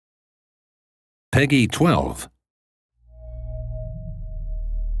Peggy 12.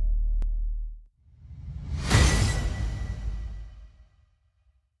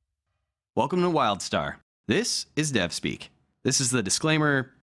 Welcome to Wildstar. This is DevSpeak. This is the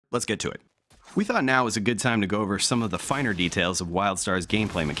disclaimer. Let's get to it. We thought now was a good time to go over some of the finer details of Wildstar's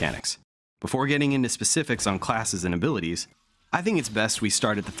gameplay mechanics. Before getting into specifics on classes and abilities, I think it's best we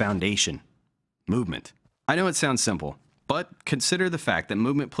start at the foundation: movement. I know it sounds simple, but consider the fact that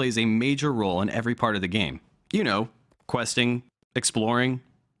movement plays a major role in every part of the game. You know, questing, exploring,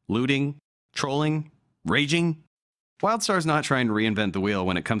 looting, trolling, raging. Wildstar's not trying to reinvent the wheel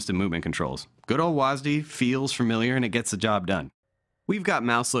when it comes to movement controls. Good old WASD feels familiar and it gets the job done. We've got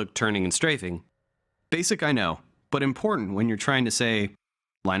mouse look, turning, and strafing. Basic, I know, but important when you're trying to say,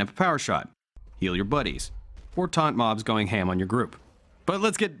 line up a power shot, heal your buddies, or taunt mobs going ham on your group. But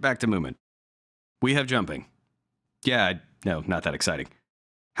let's get back to movement. We have jumping. Yeah, no, not that exciting.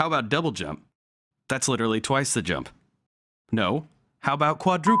 How about double jump? That's literally twice the jump. No. How about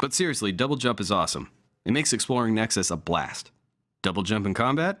quadruple? But seriously, double jump is awesome. It makes exploring Nexus a blast. Double jump in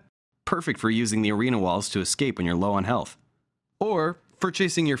combat? Perfect for using the arena walls to escape when you're low on health. Or for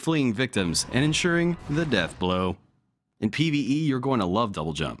chasing your fleeing victims and ensuring the death blow. In PvE, you're going to love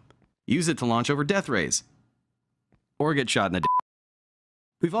double jump. Use it to launch over death rays. Or get shot in the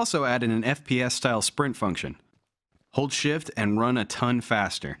We've also added an FPS-style sprint function. Hold shift and run a ton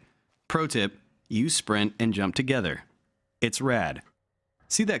faster. Pro tip, use sprint and jump together. It's rad.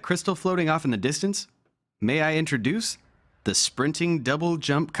 See that crystal floating off in the distance? May I introduce the sprinting double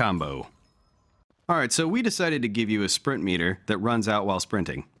jump combo. Alright, so we decided to give you a sprint meter that runs out while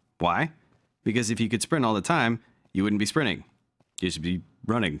sprinting. Why? Because if you could sprint all the time, you wouldn't be sprinting. You should be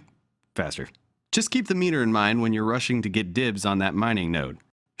running faster. Just keep the meter in mind when you're rushing to get dibs on that mining node.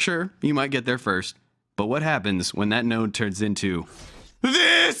 Sure, you might get there first, but what happens when that node turns into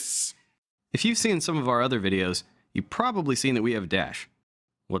this? If you've seen some of our other videos, you've probably seen that we have dash.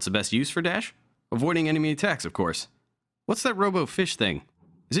 What's the best use for dash? Avoiding enemy attacks, of course. What's that robo-fish thing?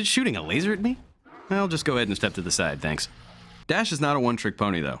 Is it shooting a laser at me? I'll just go ahead and step to the side, thanks. Dash is not a one-trick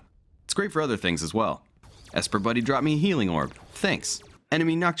pony, though. It's great for other things as well. Esper buddy dropped me a healing orb. Thanks.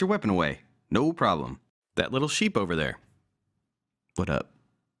 Enemy knocked your weapon away. No problem. That little sheep over there. What up?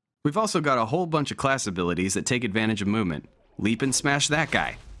 We've also got a whole bunch of class abilities that take advantage of movement. Leap and smash that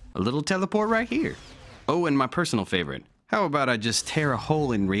guy. A little teleport right here. Oh, and my personal favorite. How about I just tear a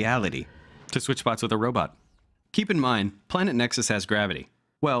hole in reality to switch spots with a robot? Keep in mind, Planet Nexus has gravity.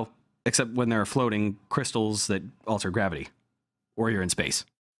 Well, except when there are floating crystals that alter gravity. Or you're in space.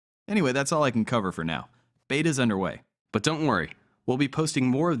 Anyway, that's all I can cover for now. Beta's underway. But don't worry, we'll be posting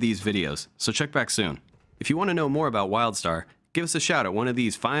more of these videos, so check back soon. If you want to know more about Wildstar, give us a shout at one of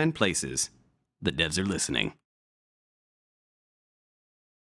these fine places. The devs are listening.